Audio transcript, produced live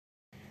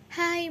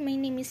Hi, my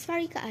name is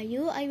Farika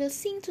Ayu. I will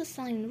sing two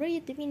songs and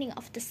read the meaning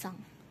of the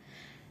song.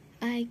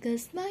 I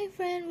guess my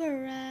friend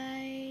were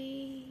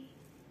right.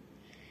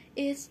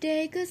 Each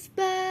day goes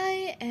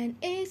by and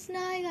each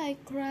night I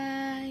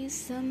cry.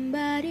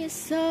 Somebody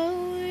saw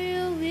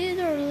you with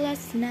her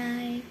last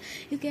night.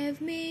 You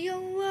gave me your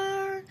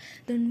word,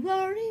 don't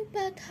worry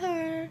about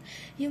her.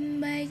 You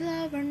make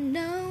love or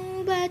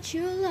no, but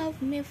you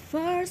love me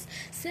first.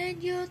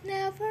 Said you'd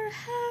never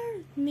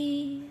hurt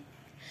me,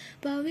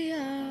 but we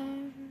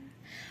are.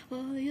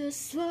 Oh, you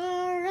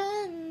swore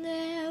on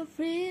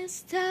every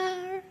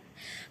star.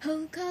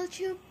 How could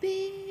you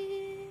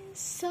be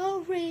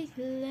so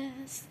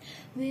reckless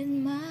with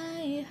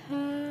my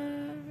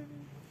heart?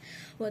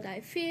 What I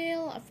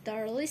feel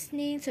after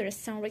listening to the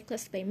song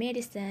Reckless by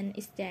Madison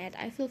is that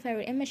I feel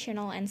very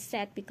emotional and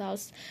sad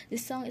because the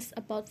song is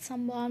about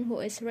someone who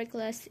is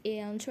reckless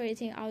in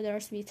treating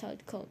others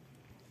without code.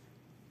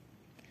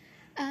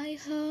 I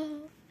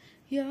hope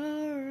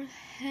you're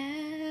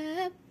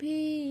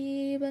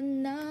happy, but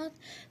not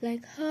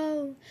like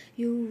how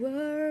you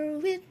were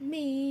with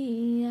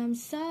me. I'm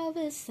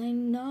selfish, I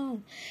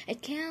know, I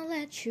can't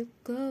let you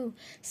go.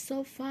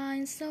 So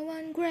find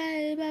someone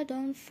great, but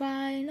don't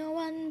find no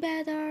one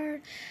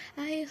better.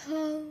 I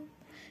hope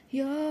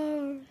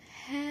you're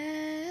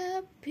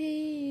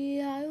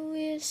happy. I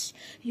wish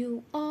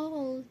you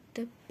all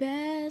the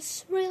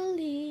best.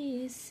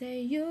 Really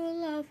say you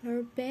love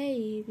her,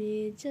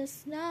 baby,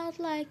 just not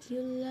like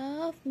you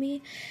love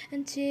me.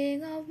 And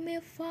think of me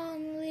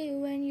fondly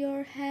when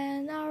your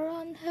hands are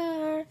on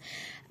her.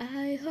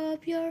 I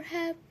hope you're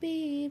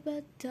happy,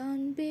 but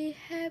don't be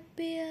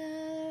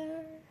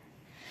happier.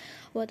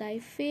 What I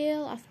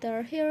feel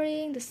after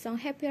hearing the song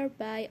Happier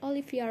by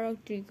Olivia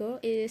Rodrigo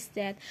is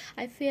that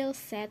I feel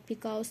sad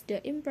because the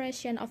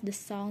impression of the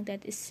song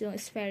that is sung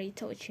is very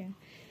touching.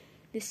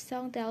 This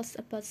song tells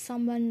about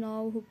someone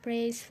now who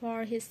prays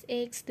for his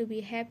ex to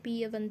be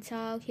happy even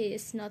though he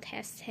is not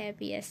as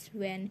happy as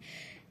when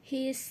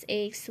his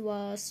ex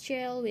was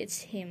chill with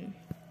him.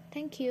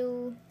 Thank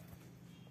you.